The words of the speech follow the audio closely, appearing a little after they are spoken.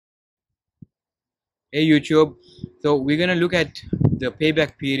Hey YouTube, so we're going to look at the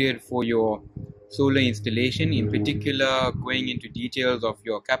payback period for your solar installation, in particular going into details of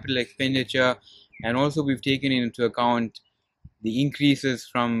your capital expenditure, and also we've taken into account the increases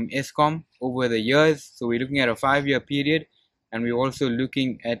from Eskom over the years. So we're looking at a 5-year period, and we're also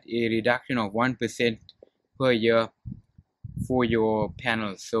looking at a reduction of 1% per year for your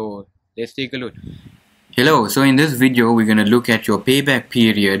panels. So let's take a look. Hello, so in this video we're going to look at your payback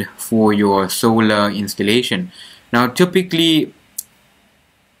period for your solar installation. Now typically,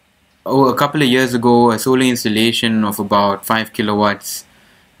 a couple of years ago, a solar installation of about 5 kilowatts,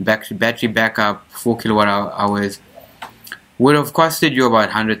 battery backup 4 kilowatt hours would have costed you about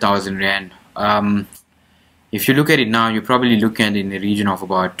 100,000 Rand. If you look at it now, you're probably looking at in the region of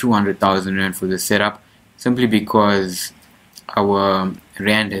about 200,000 Rand for the setup, simply because our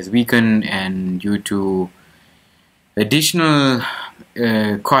Rand has weakened and due to additional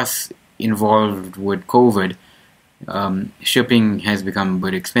costs involved with COVID, shipping has become a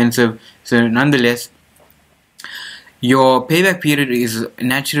bit expensive. So nonetheless, your payback period is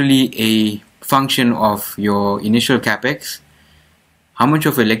naturally a function of your initial capex, how much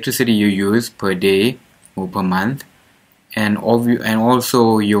of electricity you use per day or per month, and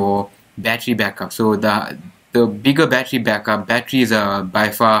also your battery backup. So the bigger battery backup, batteries are by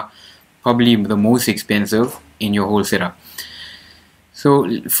far probably the most expensive in your whole setup.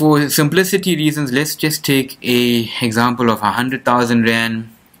 So for simplicity reasons, let's just take a example of 100,000 Rand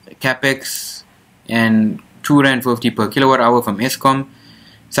capex and 2 Rand 50 per kilowatt hour from Eskom.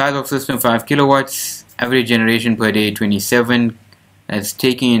 Size of system 5 kilowatts, average generation per day 27. That's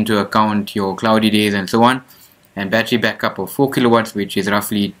taking into account your cloudy days and so on. And battery backup of 4 kilowatts, which is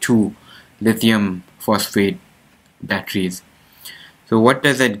roughly 2 lithium phosphate batteries. So what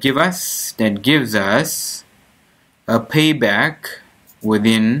does that give us? That gives us a payback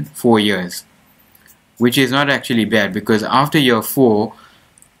within 4 years, which is not actually bad, because after year 4,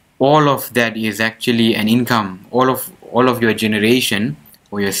 all of that is actually an income. All of your generation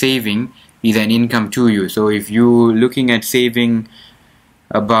or your saving is an income to you. So if you're looking at saving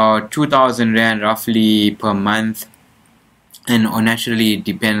about 2,000 Rand roughly per month, and naturally it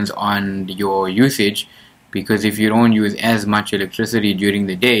depends on your usage, because if you don't use as much electricity during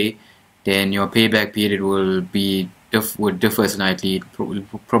the day, then your payback period would differ slightly. It will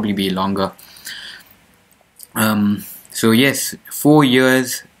probably be longer. So yes, 4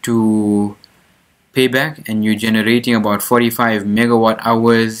 years to payback, and you're generating about 45 megawatt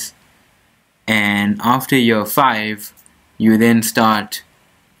hours, and after year 5 you then start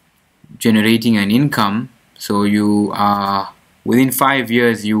generating an income. So you are within 5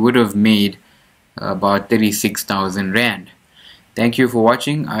 years you would have made about 36,000 Rand. Thank you for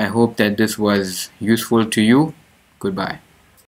watching. I hope that this was useful to you. Goodbye.